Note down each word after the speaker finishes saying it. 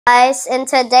Guys, in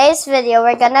today's video,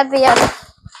 we're gonna be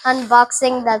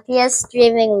unboxing the PS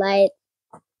streaming light.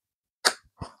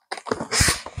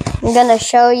 I'm gonna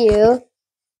show you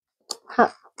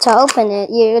how to open it.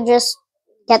 You just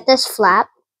get this flap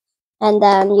and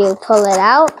then you pull it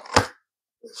out.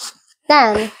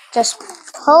 Then just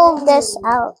pull this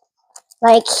out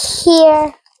like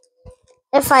here,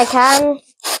 if I can.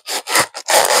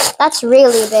 That's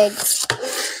really big.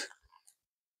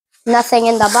 Nothing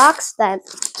in the box. Then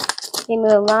we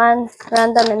move on.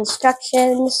 Random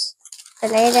instructions for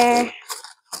later.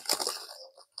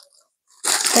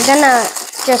 We're gonna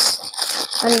just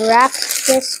unwrap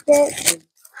this bit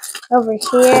over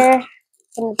here.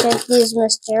 Gonna take these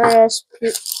mysterious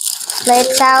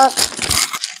plates out.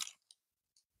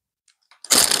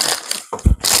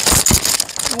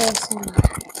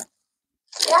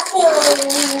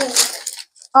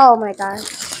 Oh my gosh.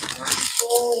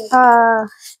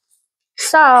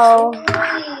 So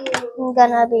I'm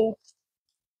gonna be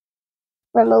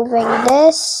removing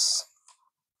this.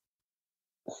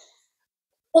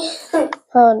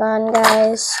 Hold on,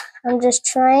 guys. I'm just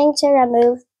trying to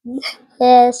remove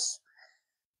this.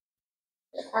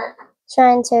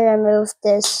 Trying to remove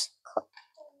this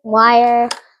wire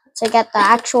to get the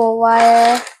actual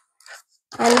wire.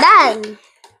 And then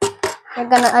we're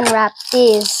gonna unwrap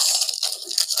these.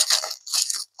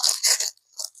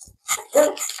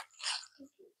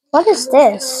 What is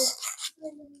this?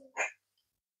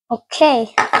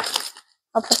 Okay.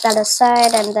 I'll put that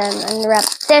aside and then unwrap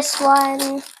this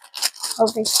one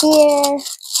over here.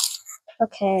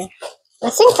 Okay. I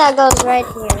think that goes right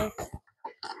here.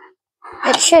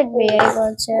 It should be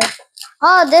able to.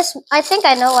 Oh, this. I think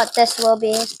I know what this will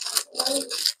be.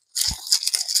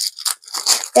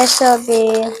 This will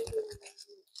be.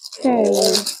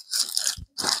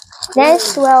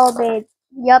 This will be.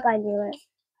 Yup, I knew it.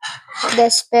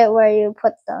 This bit where you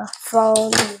put the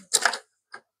phone.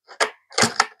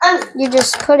 You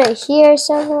just put it here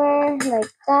somewhere,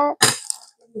 like that.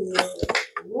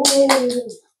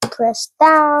 Press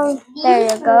down. There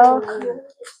you go.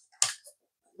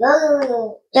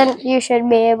 Then you should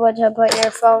be able to put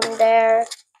your phone there.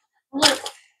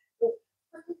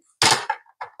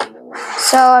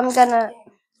 So I'm gonna.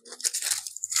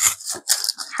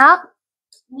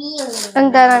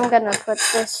 And then I'm gonna put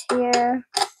this here.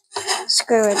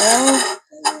 Screw it in.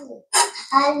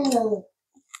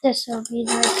 This will be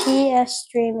the PS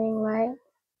streaming light.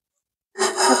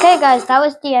 Okay guys, that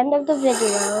was the end of the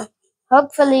video.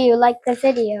 Hopefully you liked the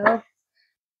video.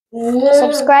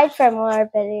 Subscribe for more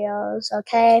videos,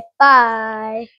 okay? Bye!